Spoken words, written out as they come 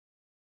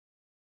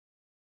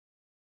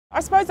I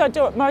suppose I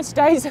do it most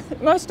days of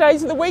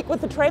the week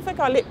with the traffic.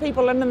 I let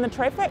people in the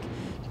traffic.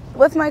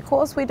 With my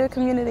course we do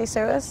community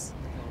service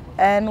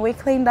and we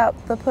cleaned up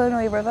the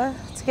Purunui River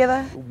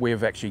together.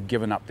 We've actually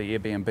given up the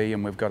Airbnb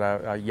and we've got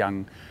a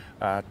young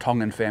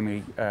Tongan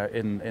family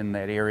in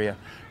that area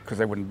because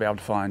they wouldn't be able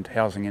to find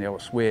housing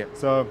elsewhere.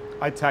 So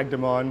I tagged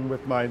him on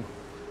with my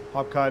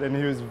Hopcut and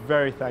he was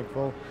very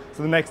thankful.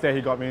 So the next day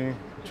he got me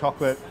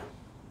chocolate.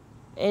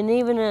 And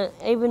even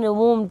a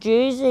warm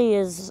jersey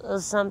is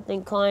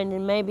something kind,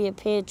 and maybe a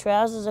pair of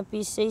trousers if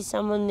you see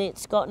someone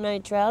that's got no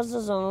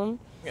trousers on.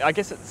 I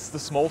guess it's the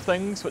small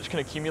things which can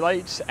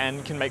accumulate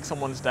and can make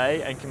someone's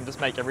day and can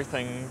just make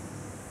everything,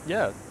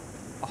 yeah,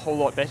 a whole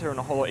lot better and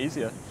a whole lot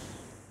easier.